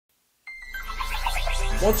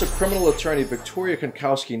Once a criminal attorney, Victoria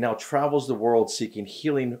Kunkoski now travels the world seeking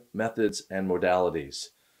healing methods and modalities.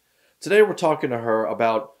 Today we're talking to her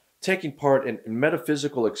about taking part in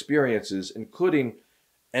metaphysical experiences, including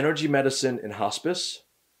energy medicine in Hospice,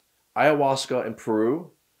 Ayahuasca in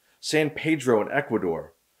Peru, San Pedro in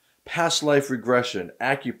Ecuador, past life regression,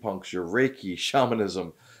 acupuncture, Reiki,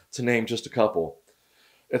 shamanism, to name just a couple.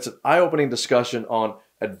 It's an eye-opening discussion on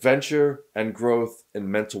adventure and growth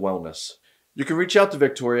in mental wellness. You can reach out to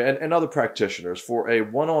Victoria and other practitioners for a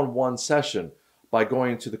one-on-one session by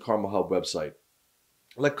going to the Karma Hub website.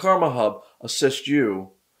 Let Karma Hub assist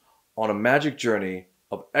you on a magic journey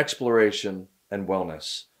of exploration and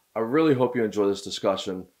wellness. I really hope you enjoy this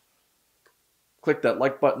discussion. Click that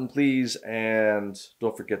like button, please, and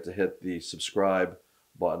don't forget to hit the subscribe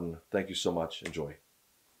button. Thank you so much. Enjoy.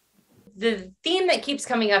 The theme that keeps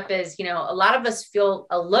coming up is, a lot of us feel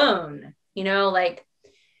alone,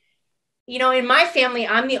 in my family,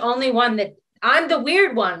 I'm the only one I'm the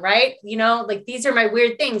weird one, right? These are my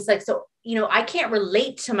weird things. I can't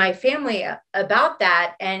relate to my family about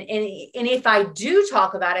that. And if I do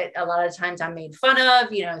talk about it, a lot of times I'm made fun of,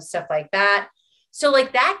 stuff like that. So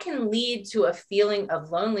that can lead to a feeling of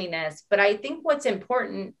loneliness. But I think what's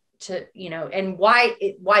important to, and why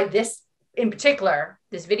this in particular,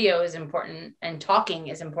 this video is important and talking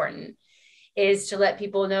is important, is to let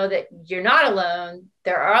people know that you're not alone.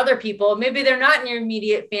 There are other people, maybe they're not in your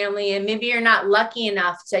immediate family, and maybe you're not lucky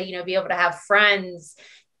enough to, be able to have friends,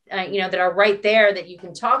 that are right there that you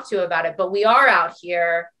can talk to about it. But we are out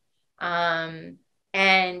here. And,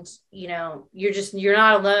 you're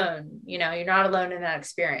not alone, you're not alone in that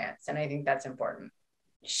experience. And I think that's important.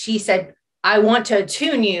 She said, I want to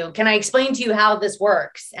attune you. Can I explain to you how this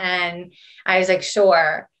works? And I was like,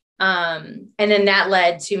 sure. And then that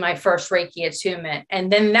led to my first Reiki attunement.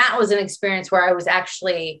 And then that was an experience where I was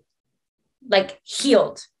actually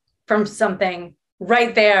healed from something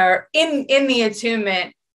right there in the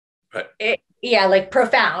attunement. Right.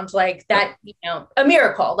 Profound, that, a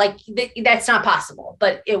miracle, that's not possible,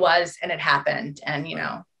 but it was, and it happened. And,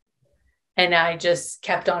 and I just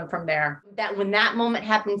kept on from there. That when that moment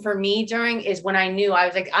happened for me is when I knew, I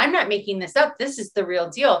was like, I'm not making this up. This is the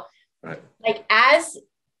real deal. Right.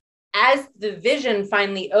 As the vision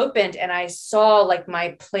finally opened and I saw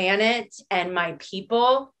my planet and my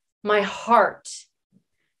people, my heart,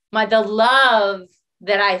 the love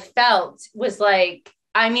that I felt was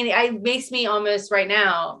it makes me almost right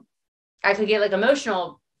now, I could get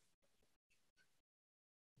emotional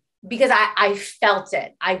because I felt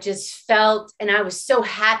it. I just felt, and I was so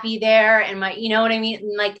happy there. And you know what I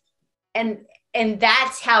mean? And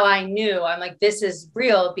that's how I knew I'm this is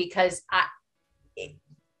real, because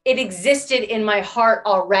it existed in my heart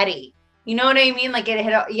already. You know what I mean? It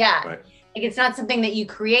had, yeah. Right. It's not something that you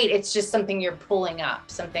create. It's just something you're pulling up,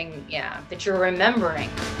 something, that you're remembering.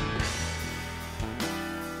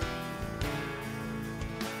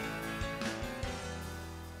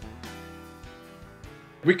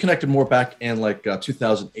 We connected more back in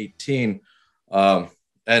 2018.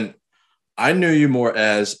 And I knew you more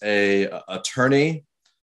as a attorney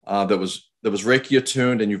that was Reiki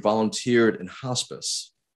attuned, and you volunteered in Hospice.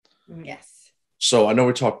 Yes. So I know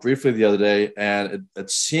we talked briefly the other day, and it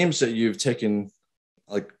seems that you've taken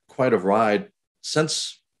quite a ride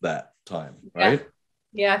since that time, right?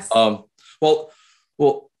 Yeah. Yes. Well,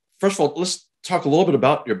 first of all, let's talk a little bit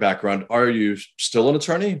about your background. Are you still an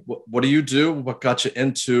attorney? What do you do? What got you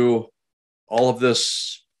into all of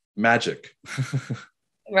this magic?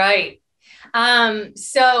 Right.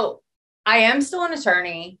 So I am still an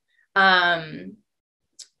attorney. I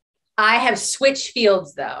have switched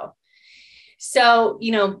fields though. So,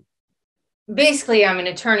 basically I'm an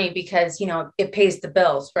attorney because, it pays the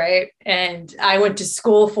bills, right? And I went to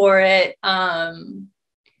school for it. But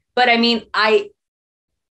I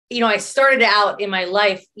started out in my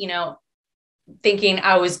life, thinking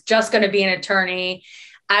I was just going to be an attorney.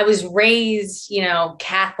 I was raised,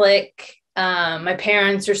 Catholic. My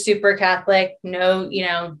parents are super Catholic. No,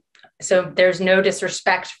 so there's no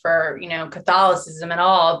disrespect for, Catholicism at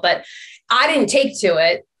all, but I didn't take to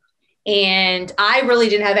it. And I really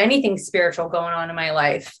didn't have anything spiritual going on in my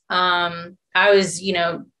life. I was,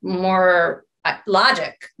 more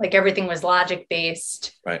logic, everything was logic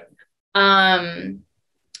based. Right.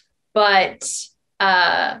 But,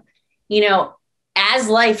 as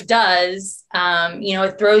life does,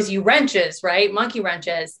 it throws you wrenches, right? Monkey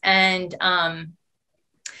wrenches. And that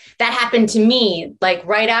happened to me,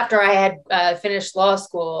 right after I had finished law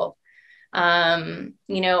school.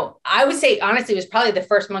 I would say, honestly, it was probably the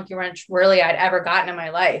first monkey wrench really I'd ever gotten in my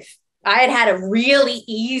life. I had had a really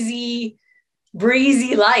easy,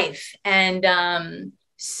 breezy life. And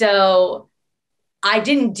So I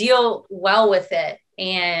didn't deal well with it.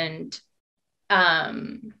 And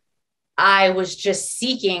I was just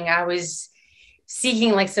seeking,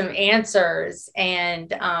 like some answers. And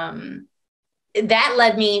that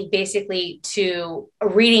led me basically to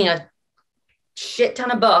reading a shit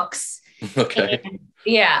ton of books. Okay. And,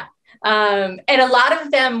 yeah. And a lot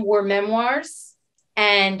of them were memoirs.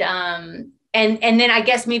 And then I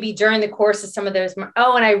guess maybe during the course of some of those, and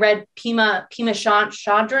I read Pema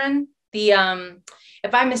Chodron,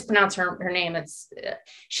 if I mispronounce her name,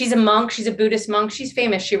 she's a monk. She's a Buddhist monk. She's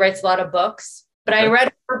famous. She writes a lot of books, but okay. I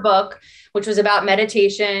read her book, which was about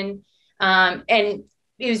meditation. And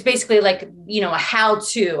it was basically like, a how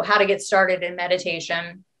to get started in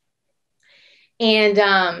meditation. And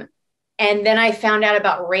then I found out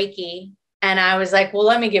about Reiki, and I was like, well,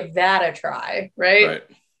 let me give that a try. Right.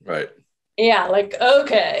 Yeah. Like,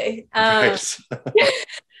 okay. Right.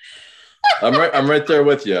 I'm right there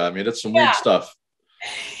with you. I mean, it's some weird stuff.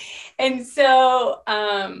 And so,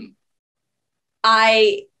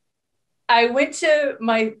 I went to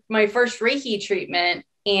my first Reiki treatment,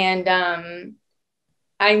 and,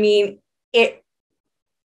 I mean,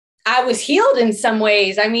 I was healed in some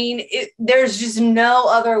ways. I mean, there's just no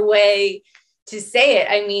other way to say it.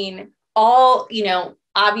 I mean,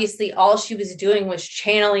 obviously all she was doing was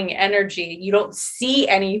channeling energy. You don't see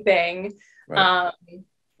anything. Right.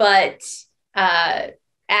 But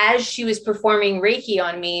as she was performing Reiki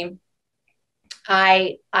on me,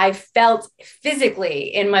 I felt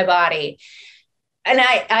physically in my body. And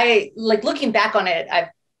I like, looking back on it,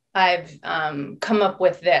 I've come up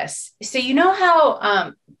with this. So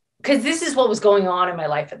how, because this is what was going on in my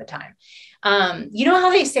life at the time. How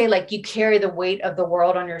they say, like, you carry the weight of the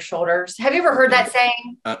world on your shoulders? Have you ever heard that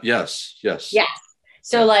saying? Yes. Yeah.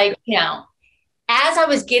 So like, as I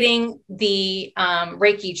was getting the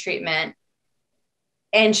Reiki treatment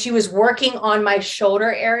and she was working on my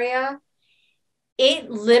shoulder area,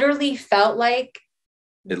 it literally felt like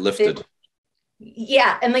it lifted.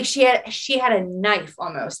 And like she had a knife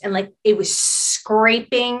almost, and like it was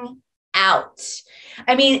scraping out.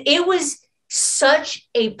 I mean, it was such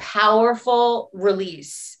a powerful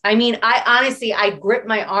release. I mean, I gripped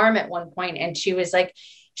my arm at one point, and she's like,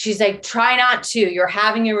 try not to, you're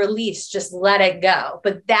having a release, just let it go.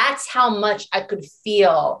 But that's how much I could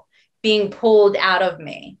feel being pulled out of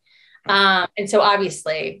me. And so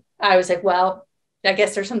obviously I was like, well, I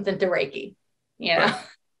guess there's something to Reiki, Right.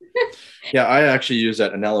 Yeah, I actually use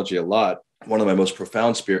that analogy a lot. One of my most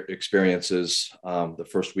profound experiences, the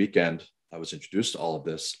first weekend I was introduced to all of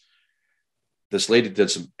this, this lady did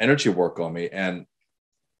some energy work on me, and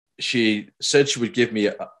she said she would give me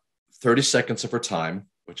 30 seconds of her time,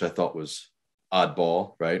 which I thought was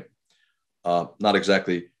oddball, right? Not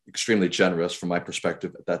exactly extremely generous from my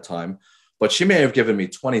perspective at that time, but she may have given me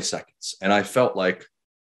 20 seconds. And I felt like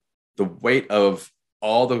the weight of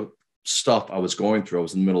all the stuff I was going through. I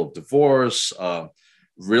was in the middle of divorce.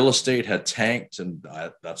 Real estate had tanked, and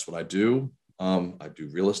that's what I do. I do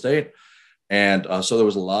real estate. And so there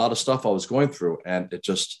was a lot of stuff I was going through, and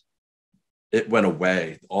it went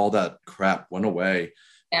away. All that crap went away.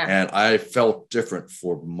 Yeah. And I felt different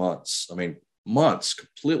for months. I mean, months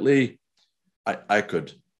completely. I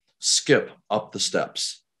could skip up the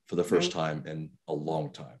steps for the first time in a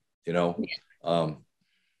long time, Yeah.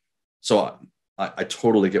 So I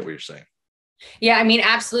totally get what you're saying. Yeah. I mean,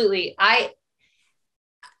 absolutely. I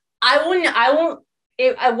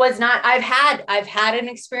was not, I've had an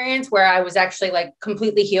experience where I was actually like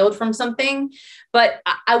completely healed from something, but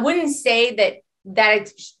I wouldn't say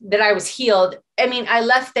that I was healed. I mean, I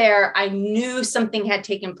left there. I knew something had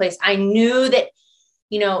taken place. I knew that,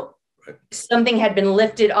 something had been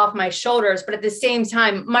lifted off my shoulders, but at the same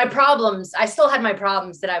time, I still had my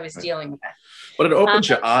problems that I was dealing with. But it opens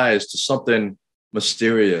your eyes to something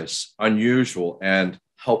mysterious, unusual, and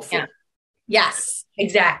helpful. Yeah. Yes,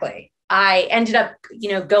 exactly. I ended up,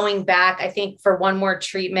 going back, I think, for one more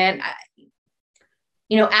treatment.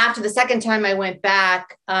 After the second time I went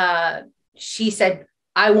back, she said,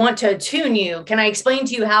 I want to attune you. Can I explain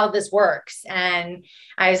to you how this works? And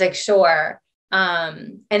I was like, sure.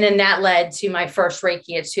 And then that led to my first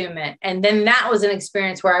Reiki attunement. And then that was an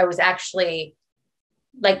experience where I was actually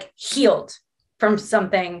like healed from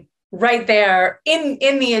something right there in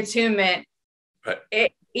the attunement.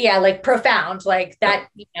 Right. Like profound, like that,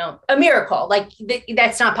 a miracle, like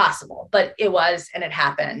that's not possible, but it was, and it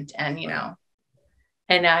happened. And,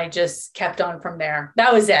 and I just kept on from there.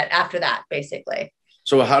 That was it after that, basically.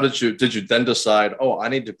 So how did you then decide, I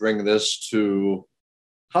need to bring this to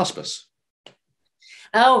hospice?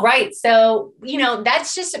 Oh, right. So,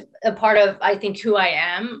 that's just a part of, I think, who I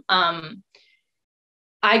am.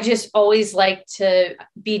 I just always like to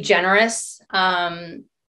be generous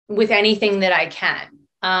with anything that I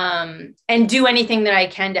can, and do anything that I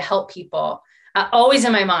can to help people. Always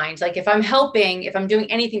in my mind, like if I'm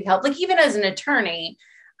doing anything to help, like even as an attorney,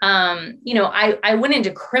 I went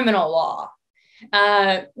into criminal law,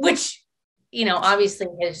 which, obviously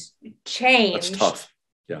has changed. That's tough.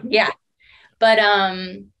 Yeah. Yeah. But,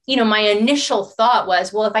 my initial thought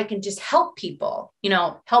was, well, if I can just help people who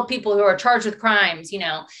are charged with crimes,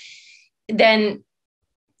 then,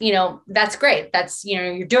 that's great. That's,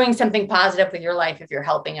 you're doing something positive with your life if you're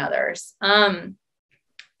helping others.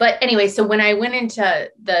 But anyway, so when I went into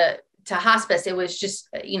to hospice, it was just,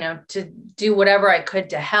 to do whatever I could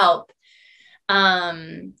to help.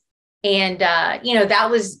 That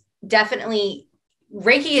was definitely,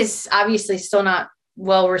 Reiki is obviously still not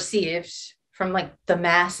well received from like the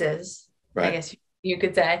masses, right. I guess you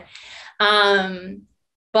could say.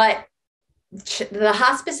 But the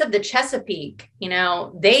Hospice of the Chesapeake,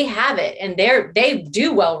 they have it, and they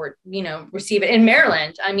do well, receive it in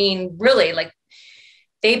Maryland. I mean, really, like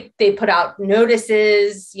they put out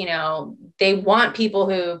notices, they want people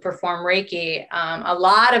who perform Reiki. A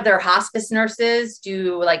lot of their hospice nurses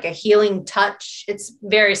do like a healing touch. It's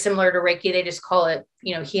very similar to Reiki. They just call it,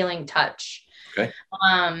 healing touch. Okay.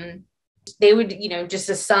 They would, just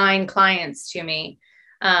assign clients to me.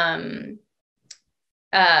 I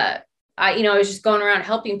was just going around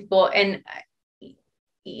helping people, and,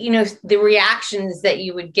 the reactions that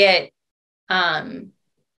you would get, sometimes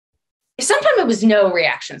it was no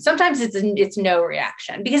reaction. Sometimes it's no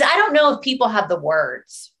reaction, because I don't know if people have the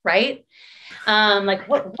words, right? Like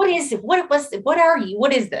what is it? What are you?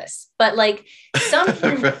 What is this? But like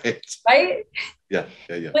sometimes, right? Yeah.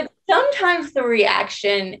 But sometimes the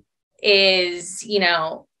reaction is,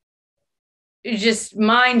 just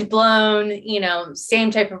mind blown,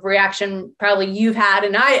 same type of reaction probably you've had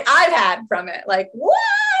and I've had from it. Like, what?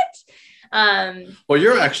 Well,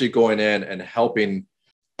 you're actually going in and helping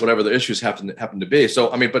whatever the issues happen to be.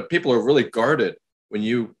 So, I mean, but people are really guarded when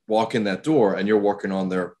you walk in that door and you're working on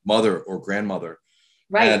their mother or grandmother.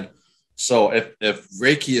 Right. And so if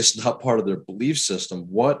Reiki is not part of their belief system,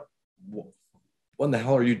 what in the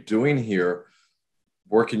hell are you doing here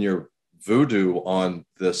working your voodoo on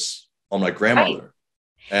my grandmother?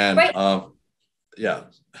 Right. And yeah,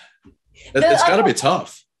 it's got to be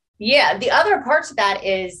tough. Yeah. The other parts of that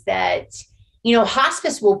is that,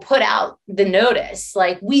 hospice will put out the notice,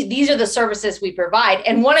 like these are the services we provide.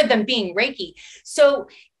 And one of them being Reiki. So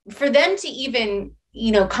for them to even,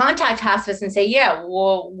 contact hospice and say, yeah,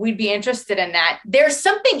 well, we'd be interested in that. There's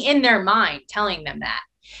something in their mind telling them that,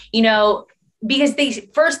 because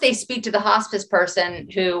they speak to the hospice person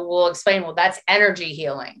who will explain, well, that's energy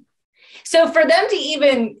healing. So for them to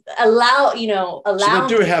even allow. So they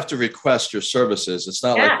do have to request your services. It's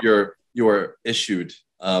not like you're issued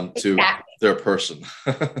to their person.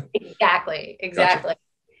 Exactly. Gotcha.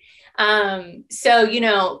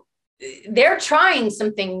 So, they're trying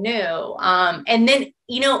something new. And then,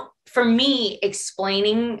 for me,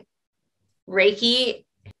 explaining Reiki,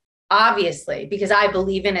 obviously, because I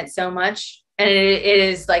believe in it so much, and it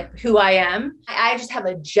is like who I am. I just have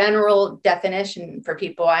a general definition for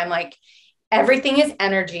people. I'm like, everything is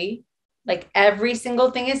energy. Like every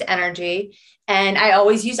single thing is energy. And I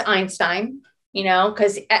always use Einstein,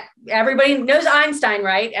 because everybody knows Einstein,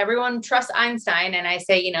 right? Everyone trusts Einstein. And I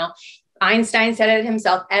say, Einstein said it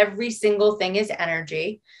himself, every single thing is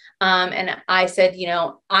energy. And I said,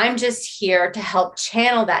 I'm just here to help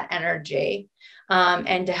channel that energy,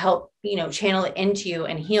 and to help, channel it into you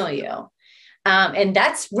and heal you. And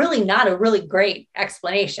that's really not a really great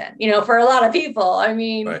explanation, for a lot of people. I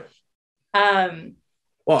mean, right.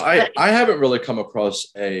 Well, I haven't really come across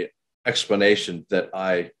a explanation that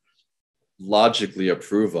I logically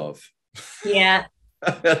approve of. Yeah.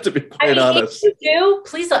 To be quite honest. If you do,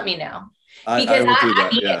 please let me know. I will do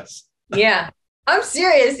that. Yes. Yeah. I'm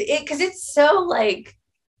serious. Because it's so like,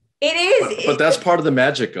 it is. But that's part of the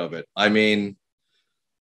magic of it. I mean,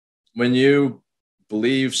 when you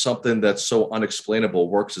believe something that's so unexplainable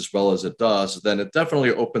works as well as it does, then it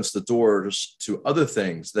definitely opens the doors to other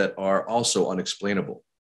things that are also unexplainable.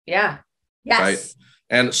 Yeah. Yes. Right.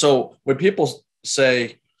 And so when people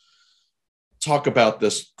talk about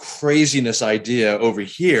this craziness idea over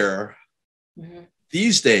here, mm-hmm.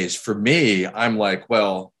 These days, for me, I'm like,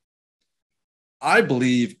 well, I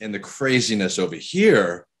believe in the craziness over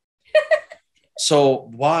here. So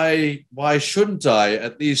why shouldn't I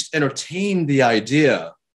at least entertain the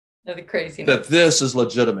idea of the craziness that this is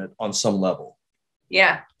legitimate on some level?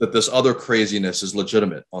 Yeah. That this other craziness is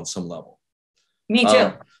legitimate on some level. Me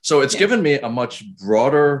too. So it's given me a much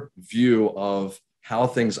broader view of how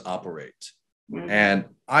things operate. Mm-hmm. And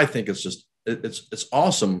I think it's just, it's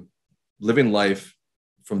awesome living life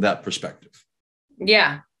from that perspective.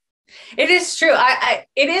 Yeah, it is true.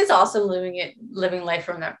 It is awesome living life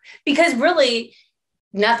from that, because really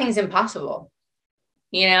nothing's impossible,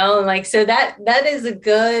 like, so that is a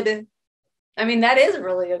good, that is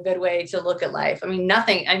really a good way to look at life.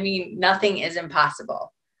 Nothing is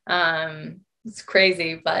impossible. It's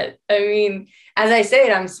crazy, but as I say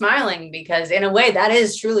it, I'm smiling because in a way that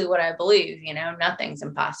is truly what I believe, nothing's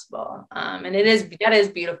impossible. And that is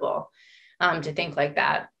beautiful, to think like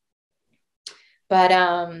that. But,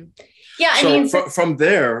 yeah, from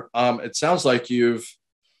there, it sounds like you've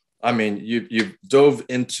dove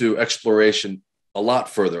into exploration a lot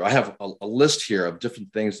further. I have a list here of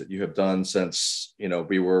different things that you have done since,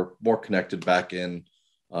 we were more connected back in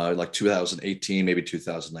like 2018, maybe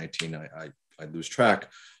 2019. I lose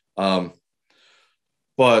track.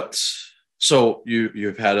 But so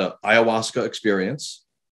you've had an ayahuasca experience.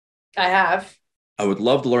 I have. I would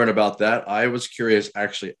love to learn about that. I was curious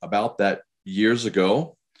actually about that years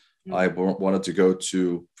ago. Mm-hmm. I wanted to go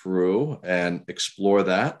to Peru and explore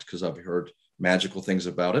that because I've heard magical things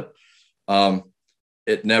about it.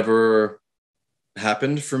 It never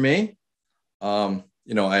happened for me. I,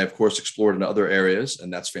 of course, explored in other areas,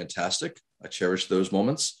 and that's fantastic. I cherish those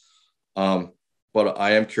moments. But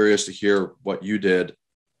I am curious to hear what you did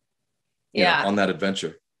on that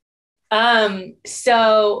adventure.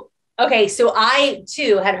 So I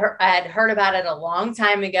too had heard about it a long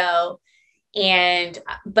time ago.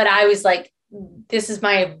 But I was like, this is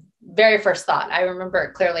my very first thought. I remember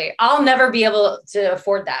it clearly. I'll never be able to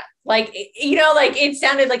afford that. Like, it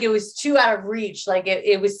sounded like it was too out of reach. Like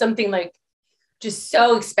it was something like just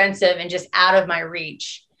so expensive and just out of my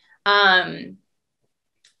reach. But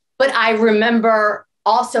I remember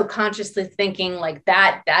also consciously thinking like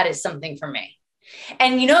that is something for me.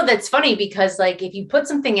 And, that's funny because like, if you put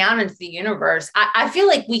something out into the universe, I feel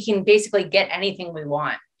like we can basically get anything we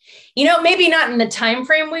want, maybe not in the time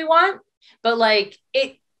frame we want, but like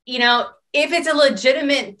it, if it's a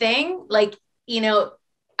legitimate thing, like,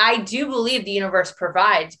 I do believe the universe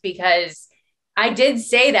provides, because I did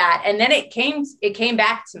say that. And then it came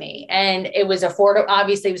back to me, and it was affordable.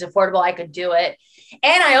 Obviously it was affordable. I could do it.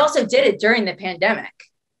 And I also did it during the pandemic.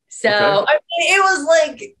 So okay. It was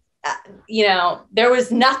like, there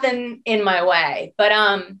was nothing in my way, but,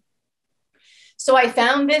 so I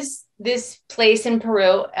found this place in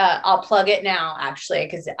Peru. I'll plug it now, actually,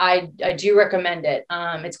 because I do recommend it.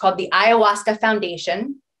 It's called the Ayahuasca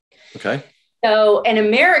Foundation. Okay. So an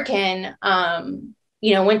American,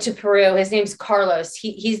 went to Peru. His name's Carlos.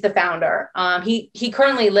 He's the founder. He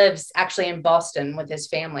currently lives actually in Boston with his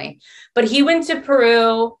family, but he went to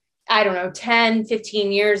Peru, I don't know, 10,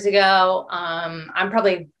 15 years ago. I'm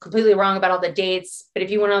probably completely wrong about all the dates, but if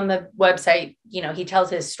you went on the website, he tells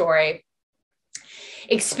his story.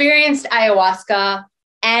 Experienced ayahuasca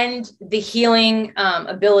and the healing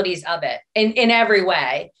abilities of it in every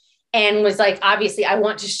way, and was like, obviously, I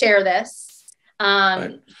want to share this.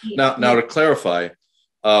 Right. Now to clarify,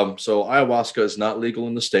 so ayahuasca is not legal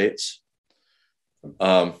in the States.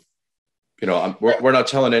 We're not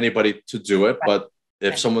telling anybody to do it, but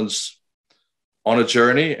if someone's on a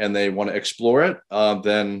journey and they want to explore it,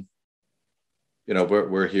 then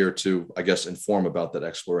we're here to, I guess, inform about that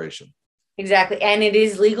exploration. Exactly. And it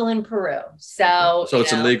is legal in Peru. So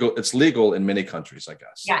it's illegal. It's legal in many countries, I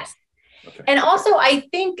guess. Yes. Okay. And also I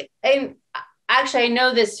think, and actually I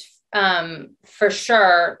know this for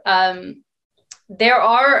sure. There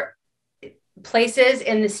are places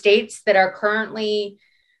in the States that are currently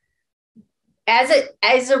as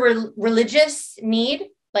a religious need,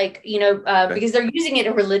 like, okay. Because they're using it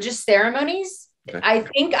in religious ceremonies. Okay. I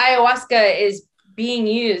think ayahuasca is being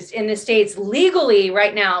used in the States legally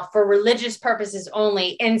right now for religious purposes only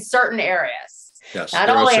in certain areas. Yes, there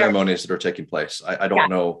are ceremonies that are taking place. I don't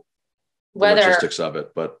know the logistics of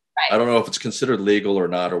it, but right. I don't know if it's considered legal or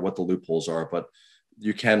not, or what the loopholes are, but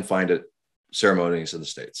you can find it ceremonies in the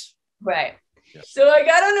States. Right. Yeah. So I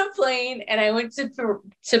got on a plane and I went to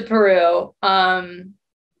Peru.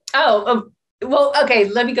 Well, okay,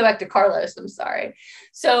 let me go back to Carlos. I'm sorry.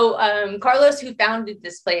 So Carlos, who founded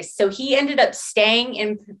this place, so he ended up staying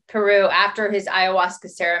in Peru after his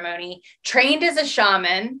ayahuasca ceremony, trained as a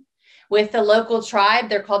shaman with the local tribe.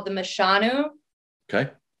 They're called the Mashanu.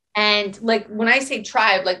 Okay. And like, when I say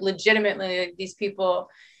tribe, like legitimately, like, these people,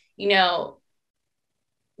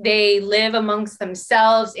 they live amongst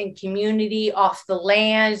themselves in community, off the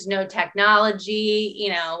land, no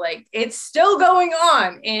technology, like it's still going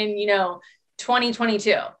on in,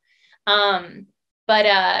 2022.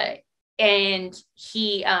 And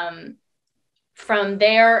he, from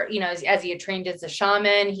there, as he had trained as a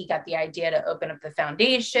shaman, he got the idea to open up the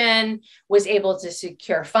foundation, was able to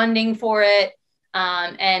secure funding for it,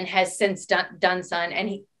 and has since done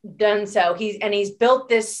so. He's built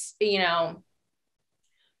this,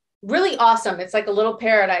 really awesome. It's like a little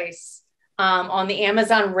paradise on the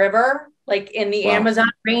Amazon River, like in the Amazon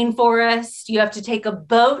rainforest. You have to take a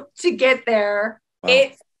boat to get there. Wow.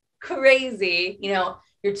 It's crazy.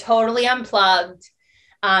 You're totally unplugged.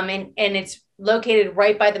 And it's located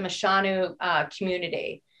right by the Mashanu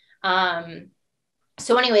community.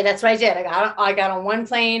 So anyway, that's what I did. I got on one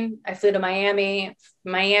plane. I flew to Miami.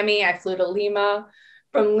 I flew to Lima.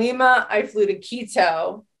 From Lima, I flew to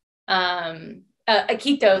Quito,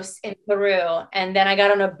 Iquitos in Peru. And then I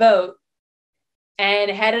got on a boat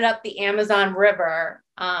and headed up the Amazon River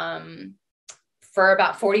for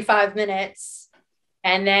about 45 minutes.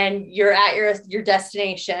 And then you're at your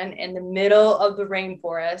destination in the middle of the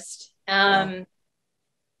rainforest. Wow.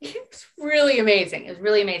 It's really amazing. It was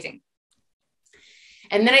really amazing.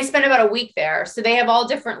 And then I spent about a week there. So they have all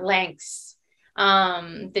different lengths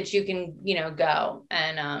that you can, go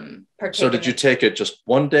and partake. So did you take it just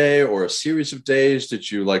one day or a series of days? Did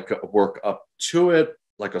you work up to it,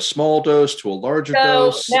 like a small dose to a larger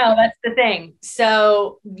dose? No, that's the thing.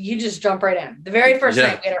 So you just jump right in. The very first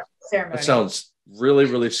night we had our ceremony. That sounds really,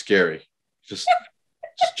 really scary. Just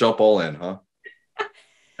jump all in, huh?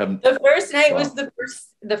 The first night was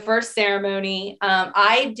the first ceremony.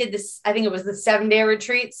 I did this, I think it was the 7-day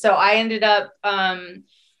retreat. So I ended up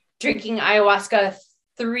drinking ayahuasca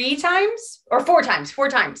 4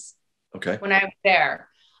 times. Okay. When I was there.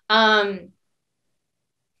 Now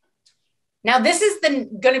this is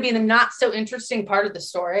going to be the not so interesting part of the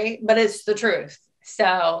story, but it's the truth.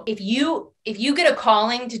 So if you get a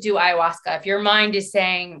calling to do ayahuasca, if your mind is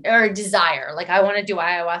saying, or a desire, like I want to do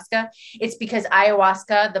ayahuasca, it's because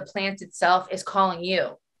ayahuasca, the plant itself, is calling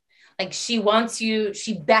you. Like she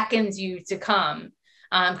beckons you to come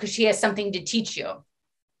because she has something to teach you.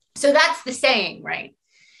 So that's the saying, right?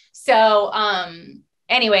 So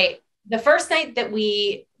anyway, the first night that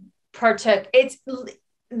we partook,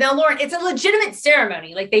 now, Lauren, it's a legitimate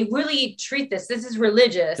ceremony. Like they really treat this. This is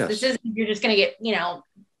religious. Yes. This isn't, you're just going to get,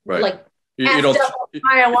 right. like you don't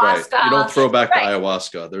ayahuasca. Right. You don't throw back the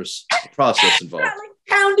ayahuasca. There's a process involved. Like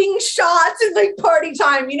pounding shots and like party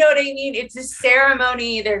time. You know what I mean? It's a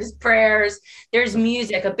ceremony. There's prayers. There's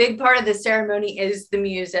music. A big part of the ceremony is the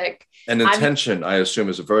music. And intention, I assume,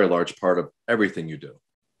 is a very large part of everything you do.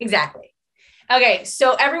 Exactly. Okay.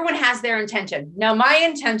 So everyone has their intention. Now, my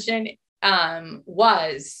intention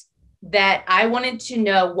was that I wanted to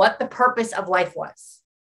know what the purpose of life was.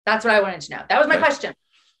 That's what I wanted to know. That was my question.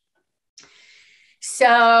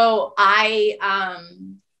 So I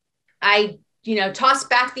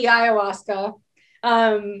tossed back the ayahuasca,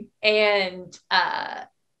 and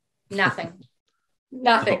nothing.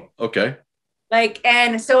 Oh, okay.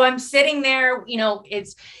 And so I'm sitting there,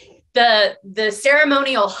 it's the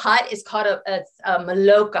ceremonial hut is called a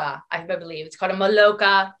maloka, I believe. It's called a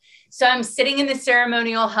maloka. So I'm sitting in the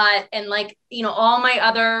ceremonial hut and all my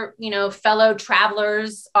other, fellow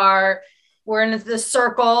travelers we're in the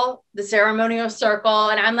circle, the ceremonial circle.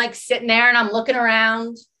 And I'm sitting there and I'm looking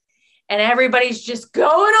around and everybody's just going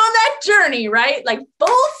on that journey, right? Like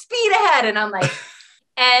full speed ahead. And I'm like,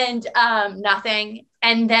 and nothing.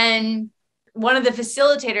 And then one of the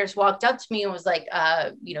facilitators walked up to me and was like,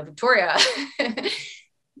 Victoria,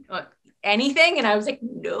 anything? And I was like,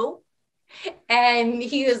 no. And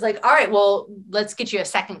he was like, all right, well, let's get you a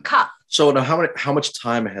second cup. So now how much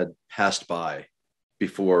time had passed by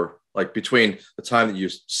before, between the time that you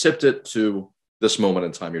sipped it to this moment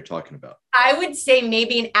in time you're talking about? I would say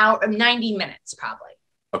maybe an hour, 90 minutes, probably.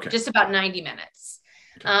 Okay. Just about 90 minutes.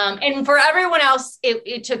 Okay. And for everyone else,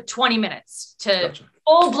 it took 20 minutes to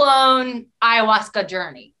full-blown ayahuasca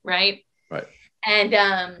journey, right? Right. And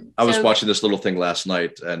I was watching this little thing last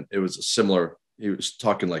night, and it was similar. He was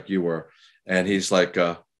talking like you were, and he's like,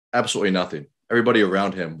 absolutely nothing. Everybody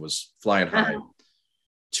around him was flying high.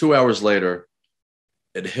 2 hours later,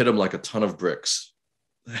 it hit him like a ton of bricks.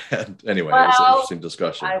 And anyway, it was an interesting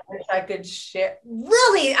discussion. I wish I could share.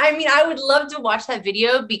 Really? I mean, I would love to watch that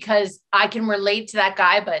video because I can relate to that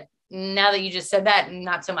guy, but now that you just said that,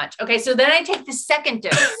 not so much. Okay, so then I take the second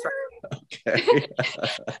dose. Okay.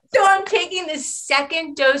 So I'm taking the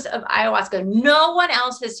second dose of ayahuasca. No one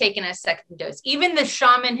else has taken a second dose, even the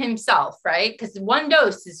shaman himself, right? Because one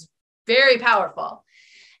dose is very powerful.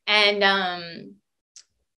 And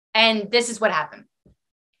this is what happened.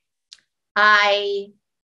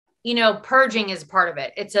 Purging is part of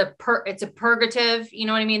it. It's a purgative, you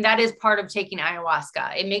know what I mean? That is part of taking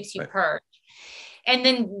ayahuasca. It makes you purge. And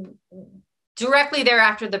then directly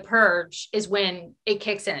thereafter the purge is when it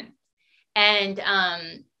kicks in. And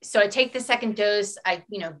so I take the second dose, I,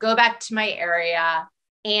 go back to my area,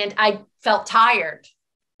 and I felt tired.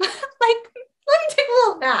 Like, let me take a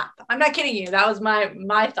little nap. I'm not kidding you. That was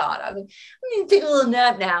my thought. I was like, I'm going to take a little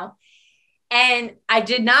nap now. And I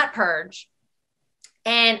did not purge.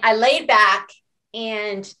 And I laid back,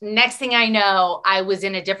 and next thing I know, I was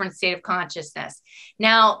in a different state of consciousness.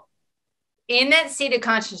 Now, in that state of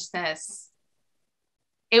consciousness,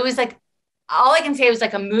 it was like, all I can say was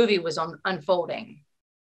like a movie was unfolding.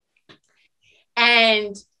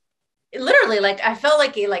 And literally, like, I felt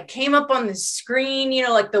like it like came up on the screen,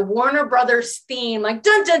 like the Warner Brothers theme, like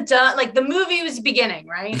dun, dun, dun, like the movie was beginning,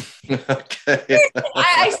 right? Okay.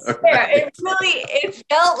 I swear, it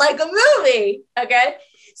felt like a movie. Okay.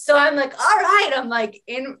 So I'm like, all right. I'm like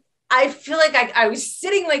I feel like I was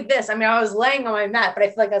sitting like this. I mean, I was laying on my mat, but I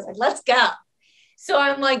feel like I was like, let's go. So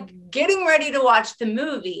I'm like getting ready to watch the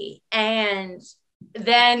movie, and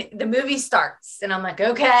then the movie starts, and I'm like,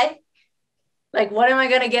 okay, like, what am I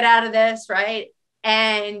going to get out of this? Right.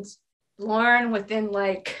 And Lauren, within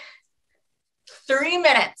like 3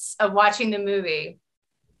 minutes of watching the movie,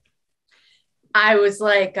 I was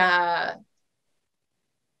like,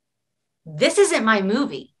 this isn't my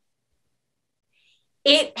movie.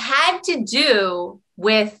 It had to do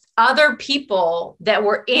with other people that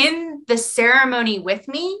were in the ceremony with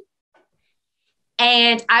me.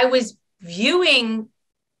 And I was viewing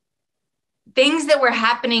things that were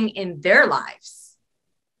happening in their lives.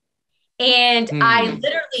 And I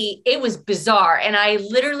literally, it was bizarre. And I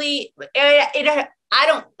literally,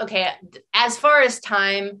 as far as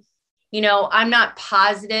time, I'm not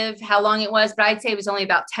positive how long it was, but I'd say it was only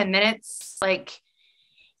about 10 minutes.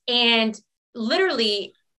 And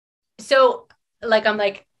literally, so like, I'm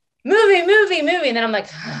like, movie. And then I'm like,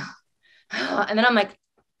 and then I'm like,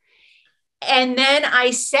 and then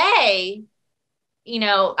I say,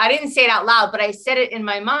 I didn't say it out loud, but I said it in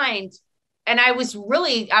my mind. And I was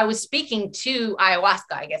speaking to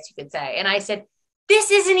ayahuasca, I guess you could say. And I said, this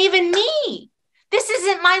isn't even me. This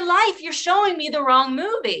isn't my life. You're showing me the wrong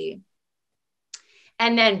movie.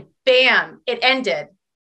 And then bam, it ended.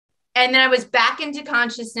 And then I was back into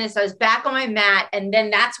consciousness. I was back on my mat. And then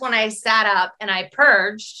that's when I sat up and I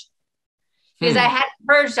purged, because I had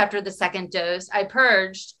purged after the second dose. I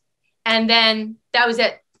purged. And then that was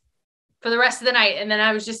it for the rest of the night. And then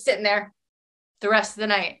I was just sitting there the rest of the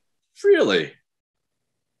night. Really?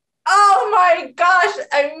 Oh my gosh.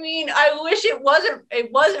 I mean, I wish it wasn't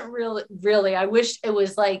really. I wish it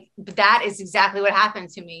was like, that is exactly what happened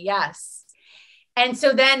to me. Yes. And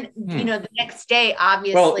so then, the next day,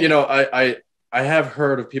 obviously. Well, I have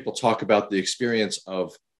heard of people talk about the experience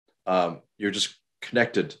of you're just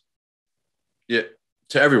connected to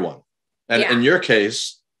everyone. And in your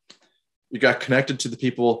case, you got connected to the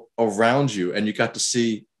people around you, and you got to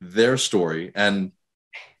see their story, and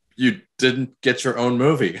you didn't get your own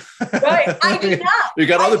movie. Right. I did not. You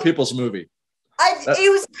got other people's movie.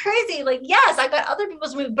 It was crazy. Like, yes, I got other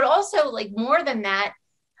people's movie, but also like more than that,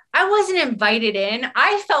 I wasn't invited in.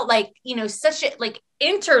 I felt like, such a like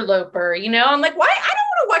interloper, I'm like, why? I don't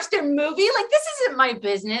want to watch their movie. Like, this isn't my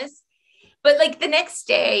business. But like the next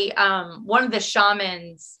day, one of the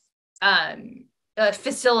shamans, a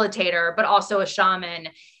facilitator, but also a shaman,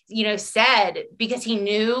 said, because he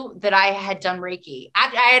knew that I had done Reiki. I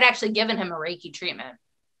had actually given him a Reiki treatment.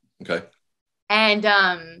 Okay.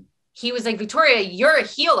 And he was like, Victoria, you're a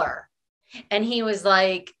healer. And he was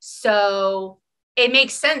like, so it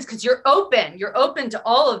makes sense because you're open to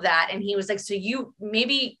all of that. And he was like, so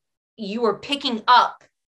maybe you were picking up,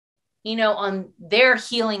 on their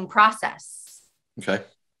healing process. Okay.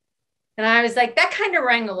 And I was like, that kind of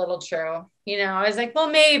rang a little true. I was like, well,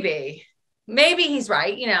 maybe he's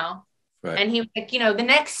right, Right. And he was like, the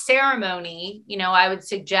next ceremony, I would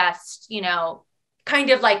suggest, kind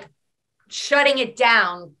of like shutting it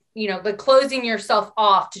down, but closing yourself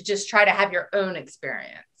off to just try to have your own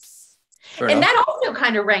experience. Fair and enough. That also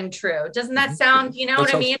kind of rang true. Doesn't that sound,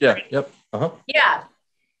 what I mean? Yeah. Yep. Uh-huh. Yeah.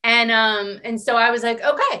 And so I was like,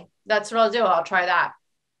 okay, that's what I'll do. I'll try that.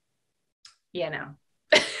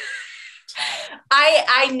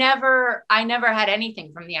 I never had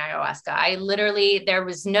anything from the ayahuasca. There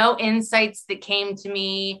was no insights that came to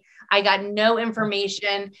me. I got no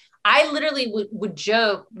information. I literally would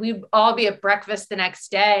joke. We'd all be at breakfast the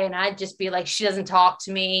next day, and I'd just be like, she doesn't talk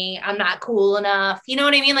to me. I'm not cool enough. You know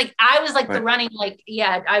what I mean? Like, I was like right. The running, like,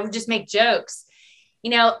 I would just make jokes.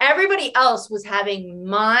 Everybody else was having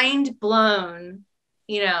mind blown,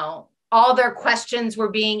 all their questions were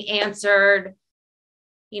being answered.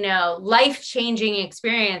 life-changing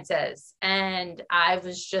experiences. And I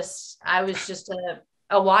was just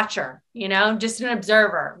a watcher, just an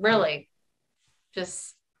observer, really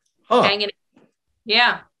just hanging.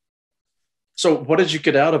 Yeah. So what did you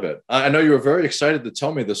get out of it? I know you were very excited to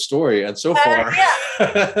tell me the story, and so far.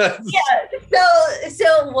 Yeah.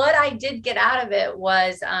 So what I did get out of it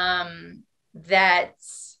was that,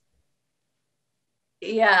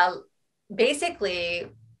 basically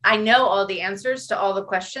I know all the answers to all the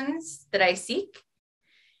questions that I seek.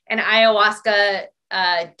 And ayahuasca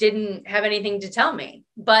didn't have anything to tell me.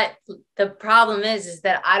 But the problem is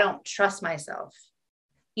that I don't trust myself.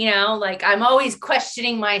 I'm always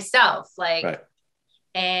questioning myself, right.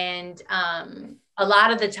 And a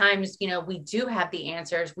lot of the times, we do have the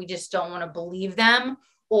answers. We just don't want to believe them,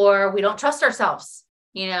 or we don't trust ourselves,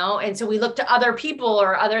 and so we look to other people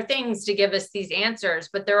or other things to give us these answers,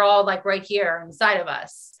 but they're all like right here inside of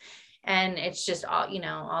us. And it's just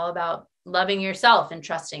all about loving yourself and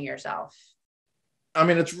trusting yourself. I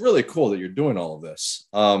mean, it's really cool that you're doing all of this.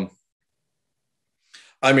 I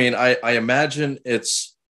imagine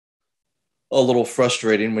it's a little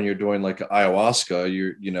frustrating when you're doing like ayahuasca.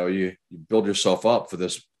 You build yourself up for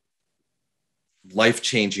this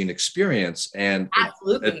life-changing experience, and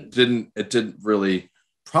it didn't really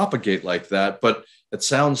propagate like that. But it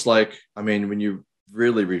sounds like, when you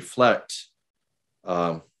really reflect,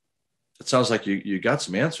 it sounds like you got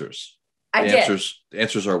some answers. The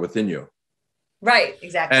answers are within you. Right.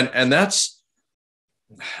 Exactly. And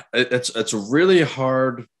it's a really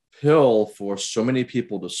hard pill for so many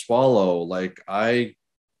people to swallow. Like I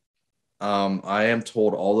am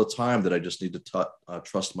told all the time that I just need to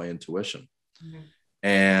trust my intuition. Mm-hmm.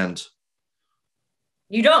 And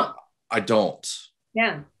you don't. I don't.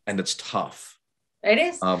 Yeah. And it's tough. It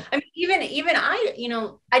is. Even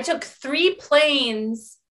I took 3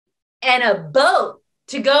 planes and a boat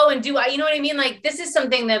to go and do, you know what I mean? Like, this is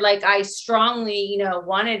something that like I strongly,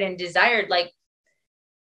 wanted and desired,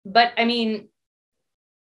 but and even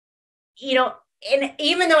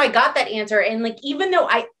though I got that answer, and like, even though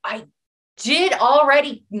I did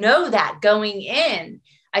already know that going in,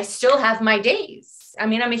 I still have my days.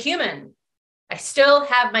 I'm a human. I still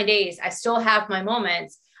have my days. I still have my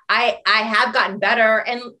moments. I have gotten better.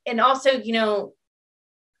 And also,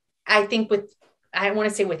 I think I don't want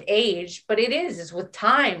to say with age, but it's with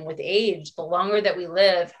time, with age, the longer that we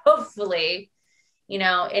live, hopefully,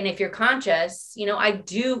 and if you're conscious,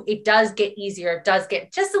 it does get easier. It does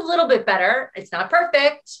get just a little bit better. It's not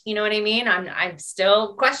perfect. You know what I mean? I'm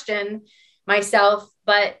still question myself,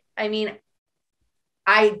 but I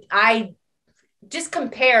just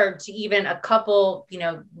compared to even a couple,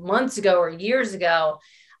 months ago or years ago,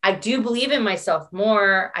 I do believe in myself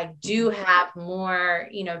more. I do have more,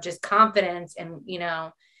 just confidence, and,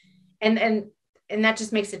 and that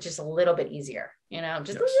just makes it just a little bit easier,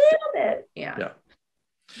 just a little bit. Yeah.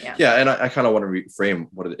 And I kind of want to reframe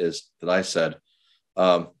what it is that I said.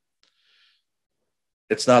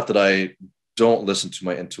 It's not that I don't listen to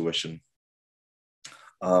my intuition.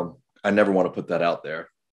 I never want to put that out there.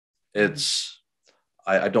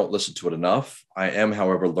 I don't listen to it enough. I am,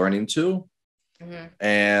 however, learning to. Mm-hmm.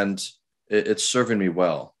 And it's serving me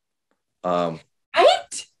well.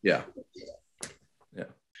 Right? Yeah.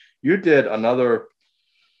 You did another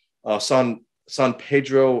San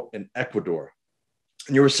Pedro in Ecuador.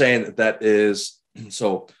 And you were saying that is,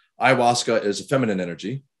 so ayahuasca is a feminine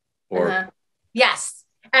energy, or? Yes.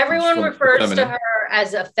 Everyone refers to her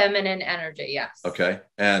as a feminine energy. Yes. Okay.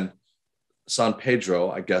 And San Pedro,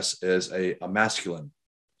 I guess, is a masculine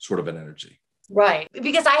sort of an energy. Right.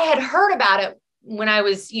 Because I had heard about it when I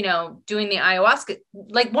was, doing the ayahuasca.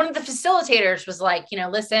 Like, one of the facilitators was like,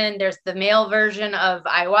 listen, there's the male version of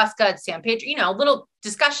ayahuasca at San Pedro, a little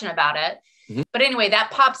discussion about it. Mm-hmm. But anyway, that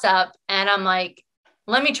pops up and I'm like,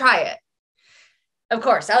 let me try it. Of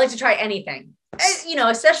course, I like to try anything,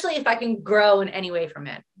 especially if I can grow in any way from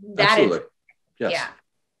it. Absolutely. Yes. Yeah.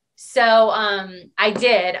 So I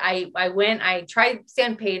did. I went, I tried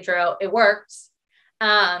San Pedro. It worked.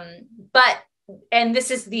 And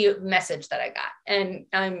this is the message that I got. And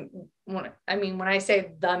when I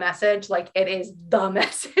say the message, like, it is the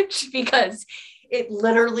message, because it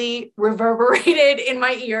literally reverberated in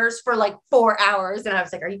my ears for like 4 hours. And I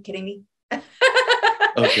was like, are you kidding me?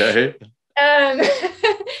 Okay. And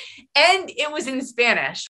it was in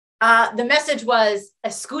Spanish. The message was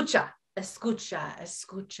escucha, escucha,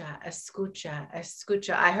 escucha, escucha,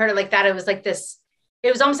 escucha. I heard it like that. It was like this,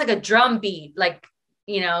 it was almost like a drum beat, like,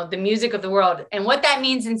 the music of the world. And what that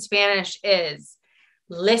means in Spanish is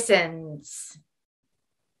listens.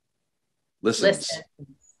 That's it.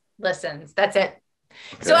 Okay.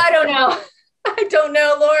 So I don't know. I don't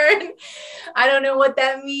know, Lauren. I don't know what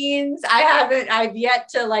that means. I've yet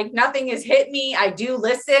to, like, nothing has hit me. I do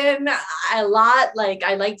listen a lot. Like,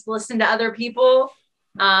 I like to listen to other people.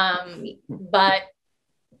 But,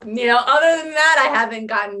 other than that, I haven't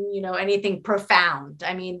gotten, anything profound.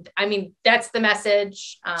 I mean, that's the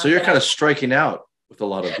message. So you're kind of striking out with a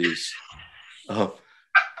lot of these.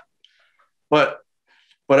 But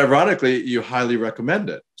ironically, you highly recommend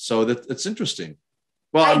it. So it's interesting.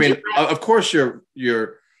 Well, I mean, of course,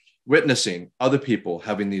 you're witnessing other people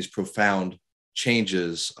having these profound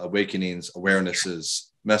changes, awakenings, awarenesses,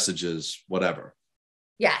 messages, whatever.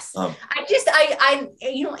 Yes. You're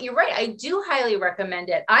right. I do highly recommend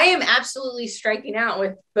it. I am absolutely striking out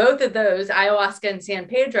with both of those, ayahuasca and San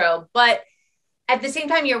Pedro. But at the same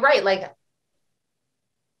time, you're right. Like,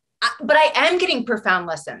 but I am getting profound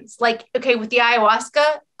lessons. Like, okay, with the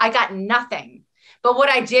ayahuasca, I got nothing. But what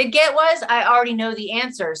I did get was I already know the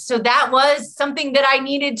answers. So that was something that I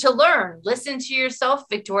needed to learn. Listen to yourself,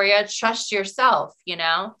 Victoria. Trust yourself,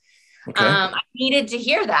 Okay. I needed to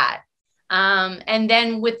hear that. And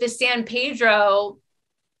then with the San Pedro,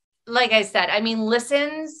 like I said, I mean,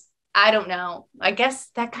 listens, I don't know. I guess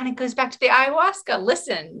that kind of goes back to the ayahuasca.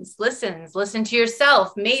 Listen to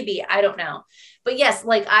yourself. Maybe, I don't know. But yes,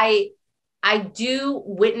 like I do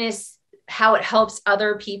witness how it helps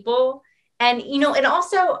other people. And, and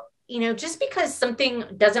also, just because something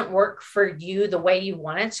doesn't work for you the way you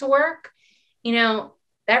want it to work,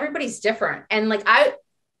 everybody's different. And like, I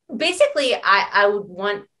would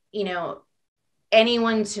want,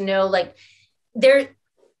 anyone to know, like,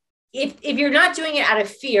 if you're not doing it out of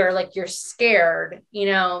fear, like you're scared,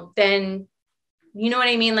 then, you know what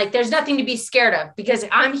I mean? Like, there's nothing to be scared of, because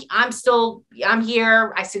I'm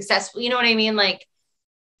here. I successfully, you know what I mean? Like,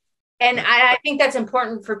 and I think that's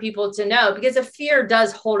important for people to know, because the fear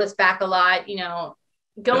does hold us back a lot.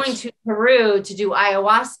 Going to Peru to do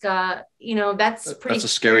ayahuasca, that's a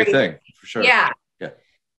scary thing for sure. Yeah. Yeah.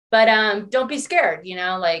 But don't be scared,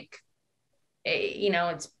 like,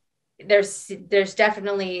 it's, there's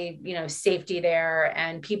definitely, safety there,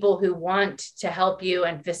 and people who want to help you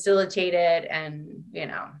and facilitate it, and,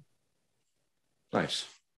 Nice.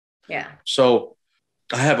 Yeah. So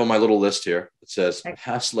I have on my little list here, it says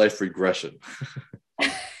past life regression.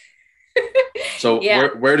 So yeah.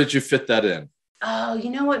 where did you fit that in? Oh, you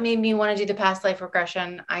know what made me want to do the past life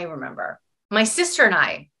regression? I remember my sister and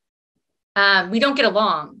I, we don't get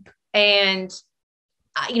along. And,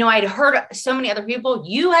 I'd heard so many other people,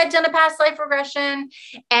 you had done a past life regression,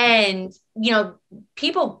 and,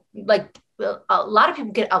 people, like, a lot of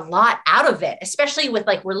people get a lot out of it, especially with,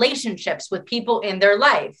 like, relationships with people in their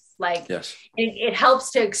life. Like, yes, it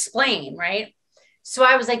helps to explain. Right. So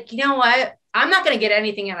I was like, you know what? I'm not going to get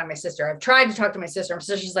anything out of my sister. I've tried to talk to my sister.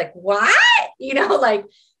 So she's like, what? Like,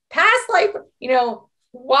 past life,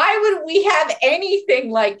 why would we have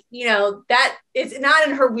anything like, that is not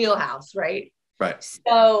in her wheelhouse. Right. Right.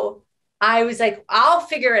 So I was like, I'll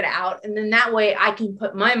figure it out. And then that way I can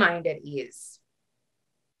put my mind at ease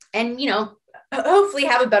and, hopefully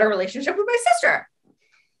have a better relationship with my sister.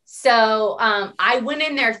 So I went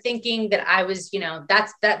in there thinking that I was,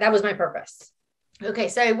 that was my purpose. Okay.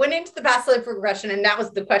 So I went into the past life regression, and that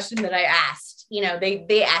was the question that I asked.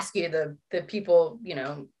 They ask you, the people,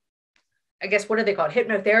 I guess, what are they called?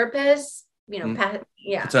 Hypnotherapists,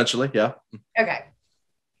 yeah. Potentially. Yeah. Okay.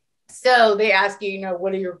 So they ask you,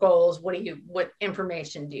 what are your goals? What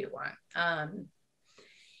information do you want?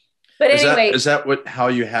 But anyway, is that how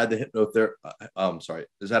you had the hypnotherapy?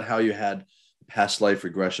 Is that how you had past life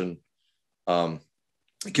regression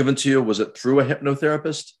given to you? Was it through a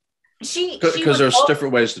hypnotherapist? Because there's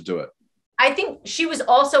different ways to do it. I think she was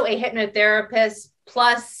also a hypnotherapist.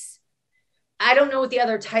 Plus, I don't know what the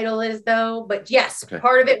other title is though, but yes, okay.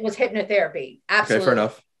 Part of it was hypnotherapy. Absolutely. Okay, fair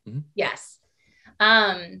enough. Mm-hmm. Yes.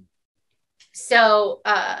 So,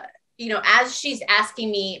 as she's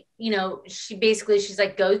asking me, she's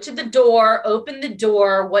like, go to the door, open the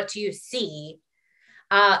door. What do you see?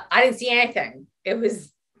 I didn't see anything. It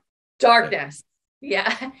was darkness.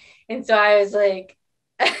 Yeah. And so I was like,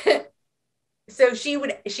 so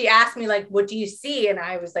she asked me, like, what do you see? And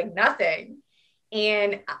I was like, nothing.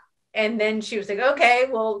 And then she was like, okay,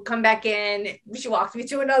 well, come back in. She walked me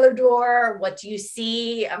to another door. What do you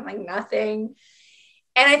see? I'm like, nothing.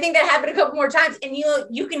 And I think that happened a couple more times. And,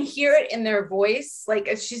 you can hear it in their voice. Like,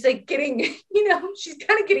 she's like getting, she's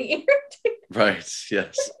kind of getting irritated. Right.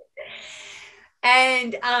 Yes.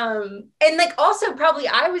 And like, also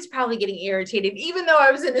I was probably getting irritated, even though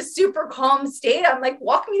I was in a super calm state. I'm like,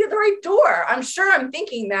 walk me to the right door. I'm sure I'm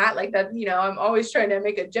thinking that, like, that, I'm always trying to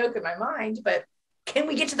make a joke in my mind, but can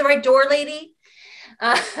we get to the right door, lady?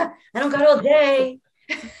 I don't got all day.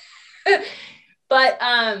 But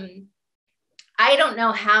I don't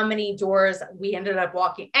know how many doors we ended up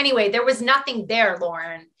walking. Anyway, there was nothing there,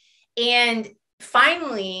 Lauren. And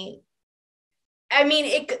finally, I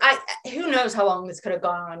mean, who knows how long this could have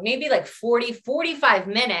gone on? Maybe like 40, 45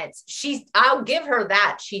 minutes. I'll give her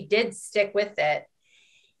that. She did stick with it.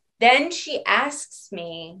 Then she asks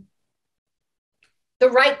me the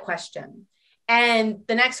right question. And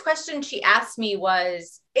the next question she asked me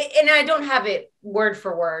was, and I don't have it word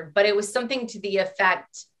for word, but it was something to the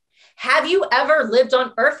effect, have you ever lived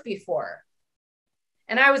on Earth before?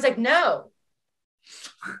 And I was like, no.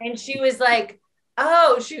 And she was like,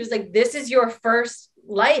 this is your first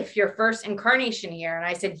life, your first incarnation here. And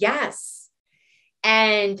I said, yes.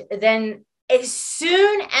 And then as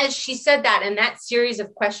soon as she said that, and that series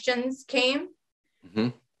of questions came,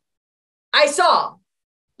 I saw,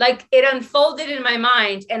 like, it unfolded in my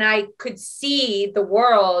mind, and I could see the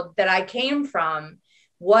world that I came from,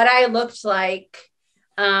 what I looked like.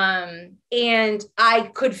 And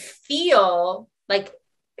I could feel, like,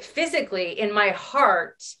 physically in my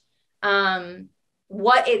heart,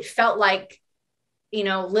 what it felt like,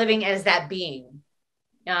 living as that being,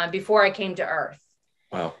 before I came to Earth.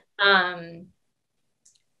 Wow. And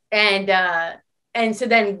so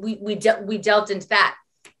then we delved into that.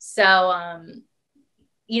 So,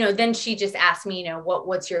 then she just asked me,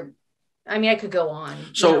 what's your, I mean, I could go on.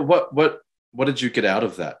 So what did you get out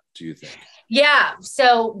of that, do you think? Yeah.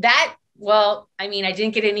 So I mean, I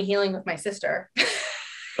didn't get any healing with my sister.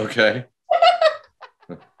 Okay.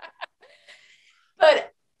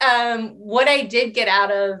 But what I did get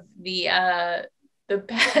out of the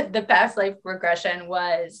past life regression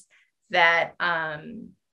was that, I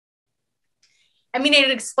mean,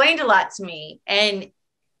 it explained a lot to me, and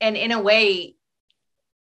in a way,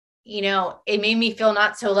 it made me feel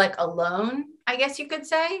not so, like, alone, I guess you could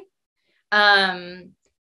say,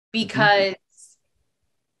 because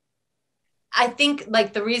I think,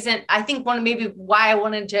 like, maybe why I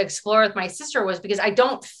wanted to explore with my sister was because I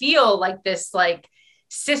don't feel like this, like,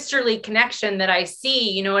 sisterly connection that I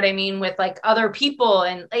see, you know what I mean, with, like, other people.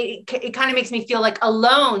 And it kind of makes me feel like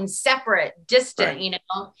alone, separate, distant,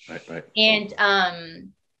 right. Right.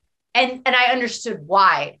 And I understood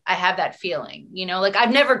why I have that feeling, like,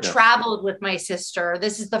 I've never traveled with my sister.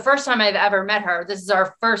 This is the first time I've ever met her. This is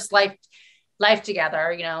our first life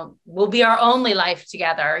together, will be our only life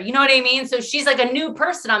together. You know what I mean? So she's like a new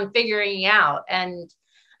person I'm figuring out. And,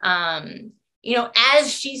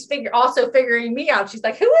 as she's also figuring me out, she's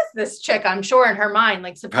like, who is this chick? I'm sure in her mind,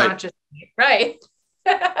 like, subconsciously. Right.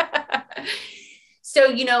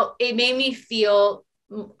 So, it made me feel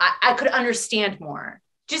I could understand more,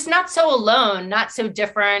 just not so alone, not so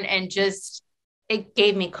different. And just, it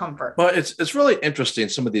gave me comfort. Well, it's really interesting,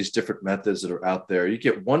 some of these different methods that are out there. You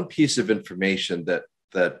get one piece of information that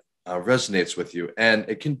resonates with you, and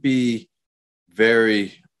it can be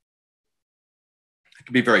very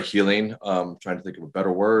healing. Trying to think of a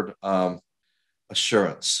better word.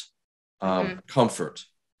 Assurance, comfort,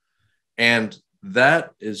 and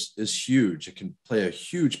that is huge. It can play a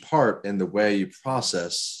huge part in the way you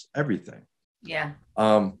process everything. Yeah.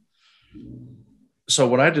 So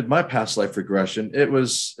when I did my past life regression, it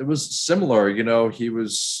was similar. He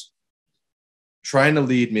was trying to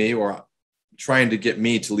lead me, or trying to get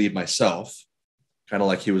me to lead myself. Kind of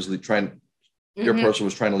like he was your person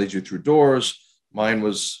was trying to lead you through doors. Mine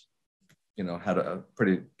was, had a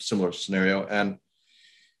pretty similar scenario. And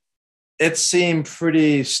it seemed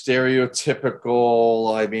pretty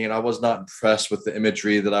stereotypical. I mean, I was not impressed with the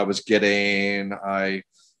imagery that I was getting. I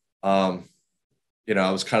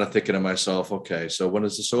was kind of thinking to myself, okay, so when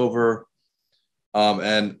is this over?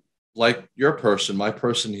 And like my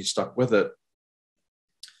person, he stuck with it.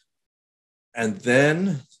 And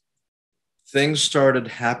then things started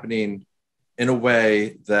happening in a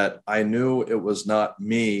way that I knew it was not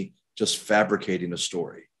me just fabricating a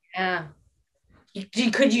story. Yeah.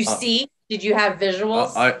 Could you see? Did you have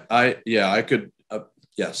visuals? I could.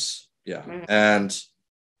 Yes. Yeah. And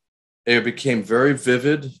it became very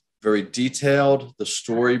vivid, very detailed. The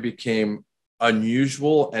story became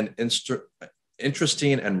unusual and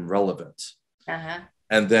interesting and relevant.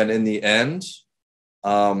 And then in the end,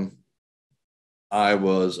 I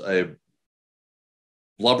was a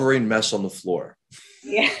blubbering mess on the floor.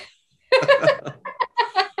 Yeah.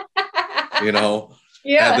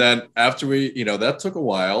 Yeah. And then after that took a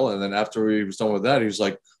while. And then after we was done with that, he was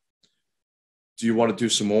like, do you want to do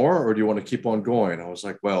some more, or do you want to keep on going? I was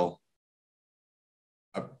like, well,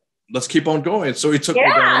 let's keep on going. So he took me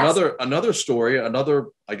down another story, another,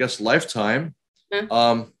 I guess, lifetime.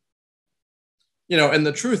 and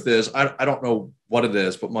the truth is, I don't know what it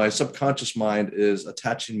is, but my subconscious mind is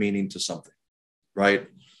attaching meaning to something, right?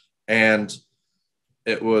 And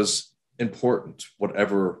it was important,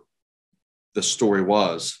 whatever the story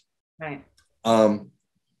was. Right. And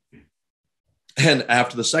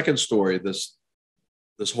after the second story, this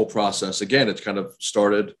whole process, again, it kind of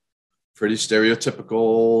started pretty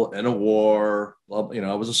stereotypical in a war.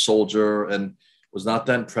 I was a soldier and was not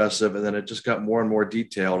that impressive. And then it just got more and more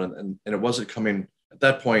detailed. And it wasn't coming at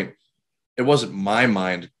that point. It wasn't my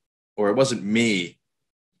mind, or it wasn't me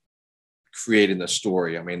creating the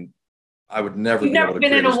story. I mean, I would never You've be able never to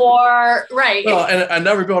been create in a war, right? No, and I'd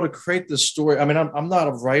never be able to create this story. I mean, I'm not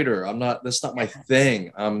a writer. That's not my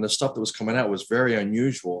thing. The stuff that was coming out was very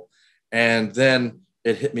unusual. And then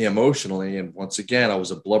it hit me emotionally. And once again, I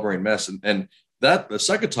was a blubbering mess. And that the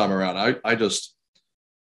second time around, I just,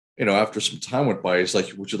 after some time went by, he's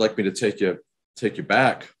like, would you like me to take you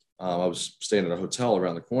back? I was staying in a hotel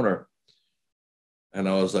around the corner. And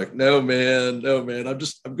I was like, no, man, I'm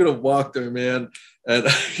going to walk there, man. And,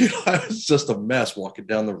 I was just a mess walking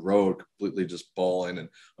down the road, completely just bawling. And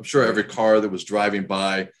I'm sure every car that was driving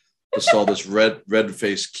by just saw this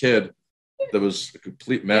red-faced kid that was a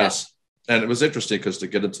complete mess. Yeah. And it was interesting because to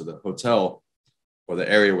get into the hotel, or the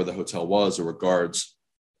area where the hotel was, there were guards.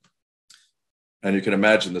 And you can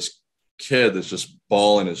imagine this kid that's just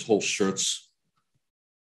bawling, his whole shirt's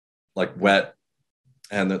like wet.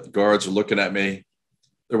 And the guards are looking at me.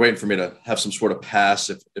 They're waiting for me to have some sort of pass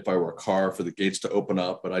if I were a car for the gates to open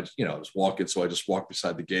up. But I was walking, so I just walked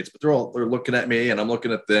beside the gates. But they're looking at me, and I'm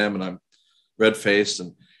looking at them, and I'm red-faced,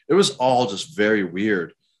 and it was all just very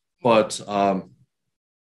weird. But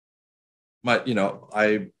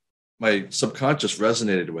my subconscious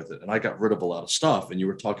resonated with it, and I got rid of a lot of stuff. And you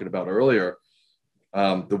were talking about earlier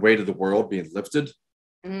the weight of the world being lifted.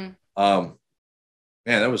 Mm-hmm. Man,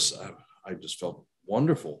 that was I just felt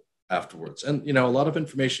wonderful afterwards. And, a lot of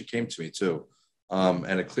information came to me too.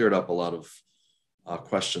 And it cleared up a lot of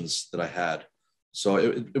questions that I had. So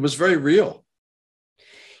it was very real.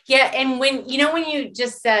 Yeah. And when you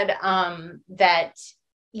just said that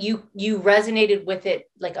you resonated with it,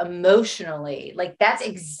 like emotionally, like that's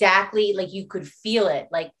exactly, like you could feel it.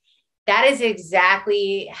 Like that is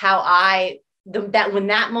exactly how that when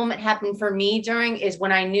that moment happened for me is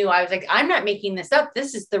when I knew. I was like, I'm not making this up.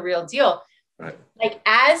 This is the real deal. Right. Like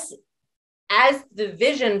as the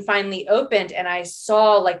vision finally opened and I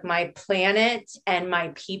saw like my planet and my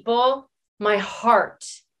people, my heart,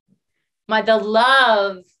 the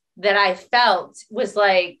love that I felt was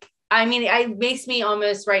like, I mean, it makes me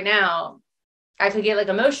almost right now, I could get like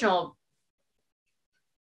emotional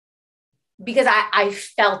because I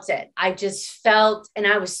felt it. I just felt, and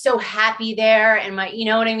I was so happy there. And you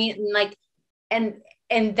know what I mean? And like,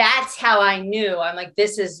 and that's how I knew. I'm like,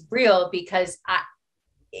 this is real because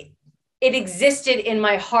it existed in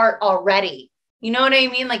my heart already. You know what I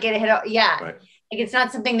mean? Like it had, yeah. Right. Like it's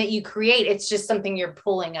not something that you create. It's just something you're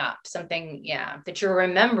pulling up, something, that you're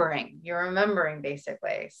remembering. You're remembering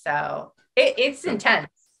basically. So it's intense.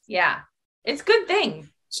 Yeah. It's a good thing.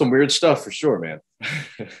 Some weird stuff for sure, man.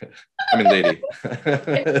 I mean, lady.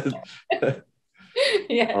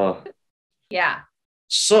 Yeah. Yeah.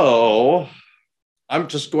 So I'm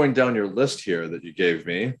just going down your list here that you gave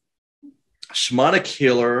me. Shamanic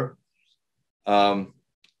healer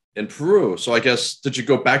in Peru. So I guess, did you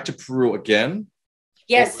go back to Peru again?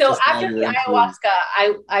 Yeah. So after the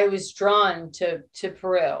ayahuasca, I was drawn to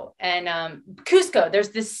Peru and Cusco. There's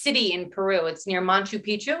this city in Peru. It's near Machu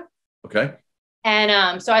Picchu. Okay.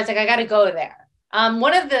 And so I was like, I got to go there.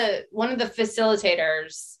 One of the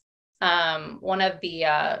facilitators, one of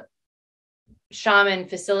the shaman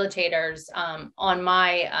facilitators on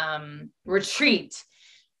my retreat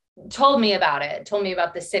told me about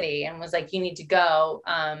the city and was like, you need to go.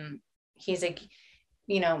 He's like,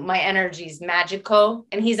 my energy's magical.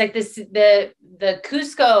 And he's like, the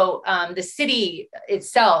Cusco, the city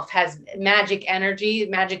itself has magic energy,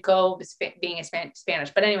 magico being a Spanish,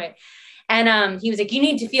 but anyway. And he was like, you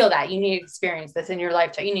need to feel that. You need to experience this in your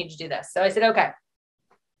lifetime. You need to do this. So I said, okay.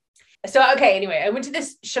 Anyway, I went to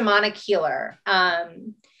this shamanic healer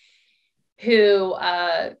who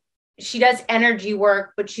she does energy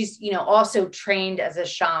work, but she's, also trained as a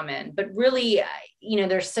shaman. But really,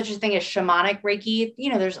 there's such a thing as shamanic Reiki.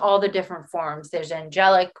 There's all the different forms. There's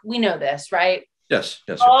angelic. We know this, right? Yes.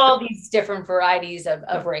 All these different varieties of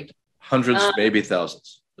Reiki. Hundreds, maybe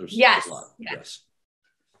thousands. There's a lot. Yes.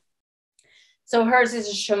 So hers is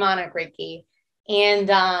a shamanic Reiki. And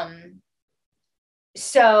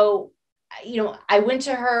so, I went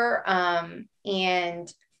to her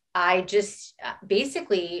and I just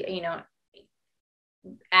basically,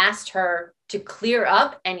 asked her clear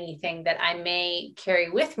up anything that I may carry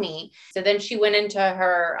with me. So then she went into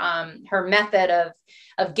her her method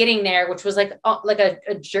of getting there, which was like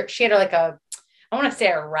she had like a, I want to say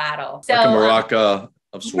a rattle. So like a maraca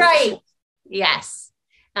of sorts. Right. Yes.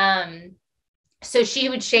 So she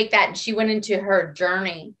would shake that, and she went into her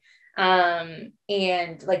journey,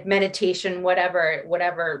 and like meditation,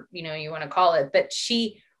 whatever, you know, you want to call it. But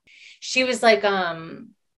she was like,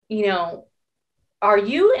 you know, are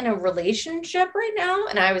you in a relationship right now?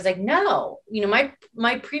 And I was like, no, you know,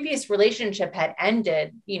 my previous relationship had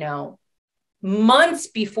ended, you know, months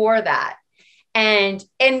before that. And,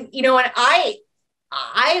 you know, and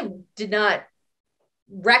I did not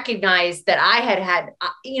recognize that I had,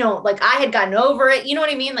 you know, like I had gotten over it. You know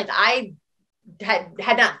what I mean? Like I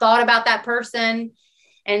had not thought about that person.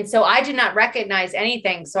 And so I did not recognize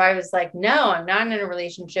anything. So I was like, no, I'm not in a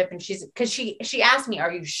relationship. And she asked me,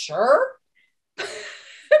 are you sure?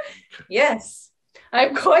 Yes,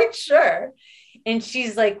 I'm quite sure. And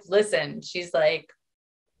she's like, listen, she's like,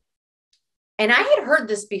 and I had heard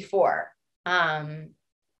this before. And,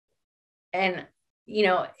 you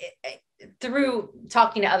know, through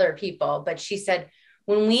talking to other people, but she said,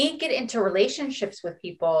 when we get into relationships with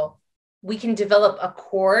people, we can develop a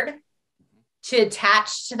cord to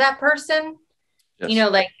attach to that person. Yes. You know,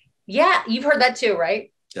 like, yeah, you've heard that too,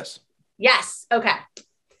 right? Yes. Yes. Okay.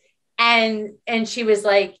 And she was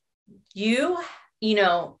like, you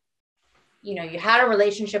know, you had a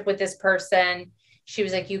relationship with this person. She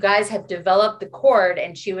was like, you guys have developed the cord.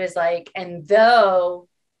 And she was like, and though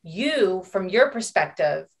you, from your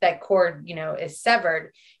perspective, that cord, you know, is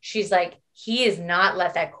severed, she's like, he is not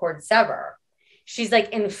let that cord sever. She's like,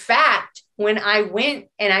 in fact, when I went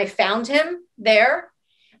and I found him there,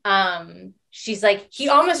 she's like, he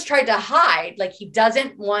almost tried to hide. Like he's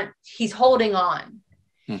holding on.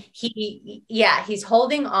 He's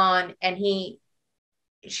holding on. And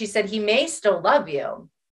she said, he may still love you.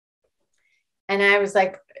 And I was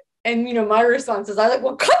like, and you know, my response is, I was like,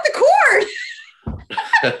 well, cut the cord.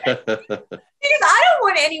 Because I don't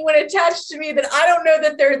want anyone attached to me that I don't know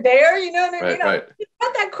that they're there. You know what I mean? Right.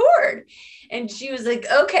 Cut that cord. And she was like,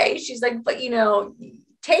 okay. She's like, but you know,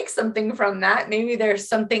 take something from that. Maybe there's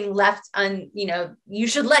something left you know, you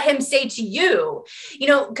should let him say to you, you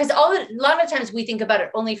know, because a lot of times we think about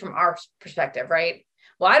it only from our perspective, right?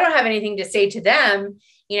 Well, I don't have anything to say to them.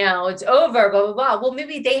 You know, it's over, blah, blah, blah. Well,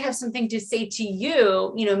 maybe they have something to say to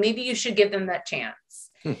you. You know, maybe you should give them that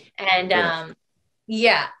chance. And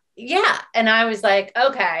yeah. And I was like,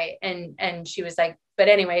 okay. And she was like, but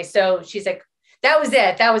anyway, so she's like, that was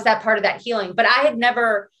it. That was that part of that healing. But I had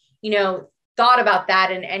never, you know, thought about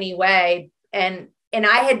that in any way. And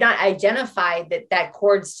I had not identified that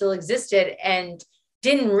cord still existed, and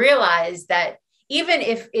didn't realize that even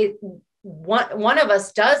if one of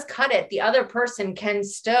us does cut it, the other person can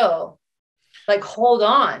still like hold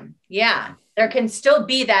on. Yeah. There can still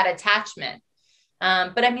be that attachment.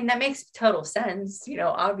 But I mean, that makes total sense, you know,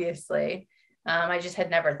 obviously. I just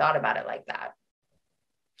had never thought about it like that.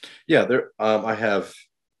 Yeah. I have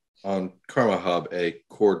on Karma Hubb a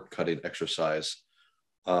cord cutting exercise.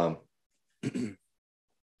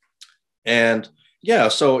 And yeah,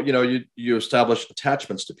 so, you know, you establish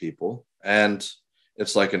attachments to people, and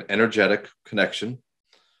it's like an energetic connection.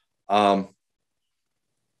 And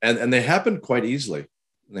they happen quite easily.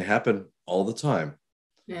 They happen all the time.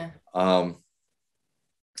 Yeah.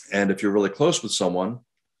 And if you're really close with someone,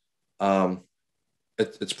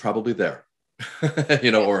 it's probably there,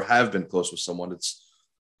 you know, or have been close with someone. It's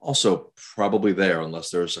also probably there, unless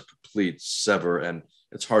there's a complete sever, and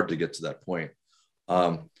it's hard to get to that point.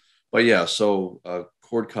 But yeah, so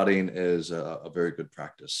cord cutting is a very good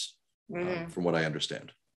practice, from what I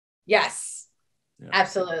understand. Yes, yeah.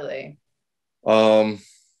 Absolutely.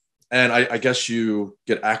 And I guess you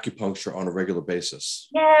get acupuncture on a regular basis.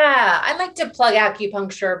 Yeah, I like to plug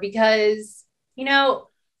acupuncture because, you know.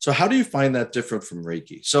 So how do you find that different from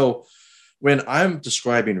Reiki? So when I'm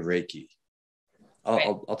describing Reiki,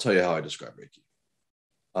 I'll tell you how I describe Reiki.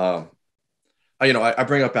 I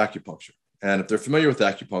bring up acupuncture. And if they're familiar with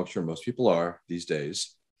acupuncture, most people are these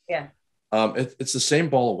days. Yeah. It's the same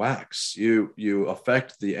ball of wax. You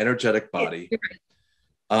affect the energetic body.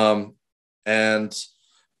 And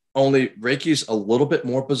only Reiki's a little bit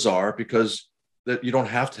more bizarre because that you don't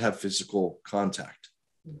have to have physical contact.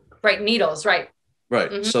 Right. Needles. Right.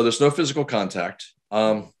 Right. Mm-hmm. So there's no physical contact,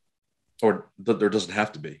 or there doesn't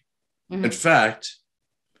have to be. Mm-hmm. In fact,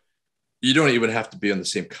 you don't even have to be on the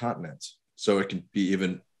same continent. So it can be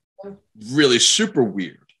even really super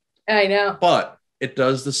weird. I know. But it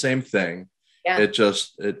does the same thing. Yeah.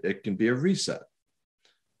 It can be a reset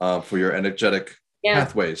for your energetic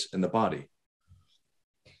pathways in the body.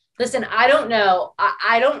 Listen, I don't know.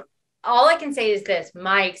 I don't, all I can say is this,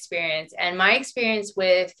 my experience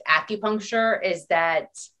with acupuncture is that,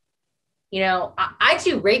 I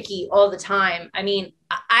do Reiki all the time. I mean,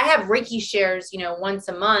 I have Reiki shares, once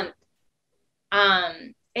a month.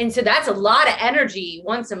 And so that's a lot of energy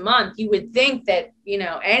once a month. You would think that,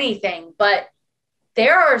 anything, but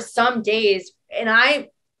there are some days, and I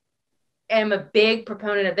am a big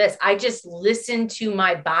proponent of this. I just listen to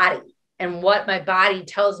my body and what my body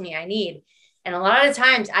tells me I need. And a lot of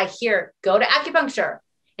times I hear, go to acupuncture.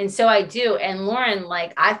 And so I do. And Lauren,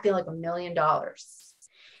 like, I feel like $1 million.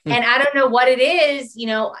 And I don't know what it is.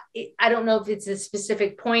 I don't know if it's the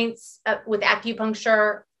specific points with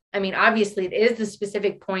acupuncture. I mean, obviously it is the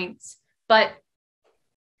specific points, but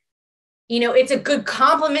it's a good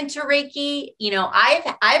complement to Reiki.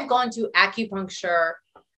 I've gone to acupuncture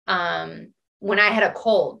when I had a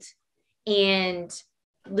cold, and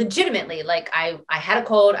legitimately, like I had a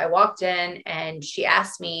cold, I walked in and she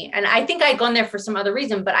asked me, and I think I'd gone there for some other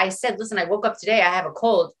reason, but I said, listen, I woke up today, I have a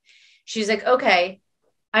cold. She's like, okay,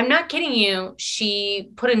 I'm not kidding you.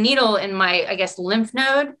 She put a needle in my, I guess, lymph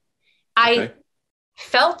node. Okay. I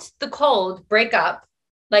felt the cold break up.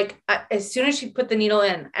 Like as soon as she put the needle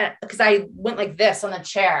in, because I went like this on the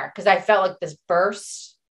chair, because I felt like this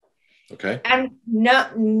burst. Okay. I'm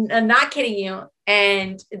not kidding you.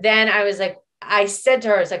 And then I was like, I said to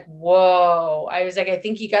her, I was like, whoa. I was like, I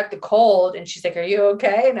think you got the cold. And she's like, are you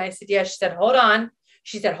okay? And I said, yeah. She said, hold on.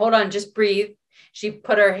 She said, hold on, just breathe. She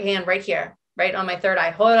put her hand right here, right on my third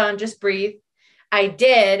eye. Hold on, just breathe. I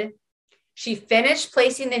did. She finished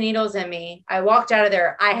placing the needles in me. I walked out of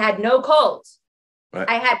there. I had no cold. Right.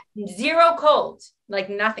 I had zero cold, like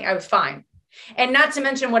nothing. I was fine. And not to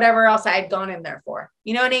mention whatever else I had gone in there for.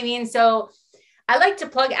 You know what I mean? So I like to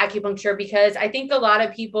plug acupuncture because I think a lot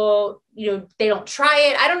of people, they don't try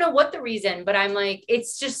it. I don't know what the reason, but I'm like,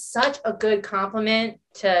 it's just such a good complement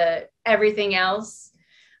to everything else.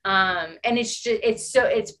 And it's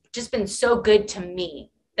just been so good to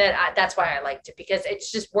me that that's why I liked it, because it's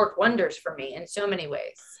just worked wonders for me in so many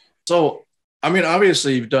ways. So, I mean,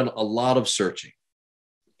 obviously you've done a lot of searching.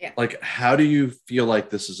 Yeah. Like, how do you feel like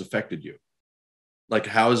this has affected you? Like,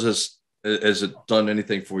 has it done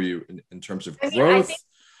anything for you in terms of growth?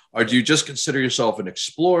 Or do you just consider yourself an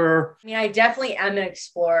explorer? I mean, I definitely am an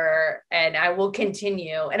explorer, and I will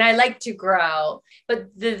continue, and I like to grow. But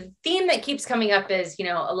the theme that keeps coming up is,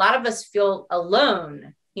 a lot of us feel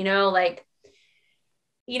alone, in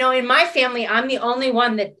my family, I'm the only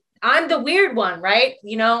one I'm the weird one, right?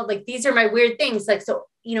 Like these are my weird things. Like, so,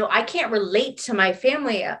 I can't relate to my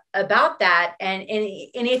family about that. And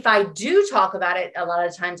if I do talk about it, a lot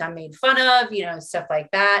of times I'm made fun of, stuff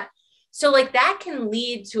like that. So like that can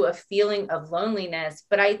lead to a feeling of loneliness.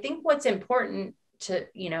 But I think what's important to,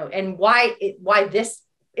 and why this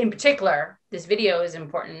in particular, this video is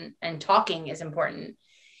important and talking is important,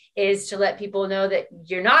 is to let people know that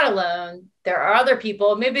you're not alone. There are other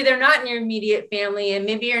people, maybe they're not in your immediate family, and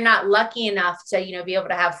maybe you're not lucky enough to, be able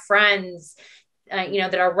to have friends,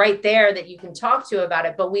 that are right there that you can talk to about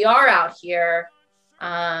it. But we are out here.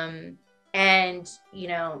 And,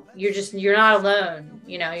 you're not alone,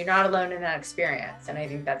 you're not alone in that experience. And I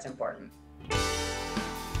think that's important.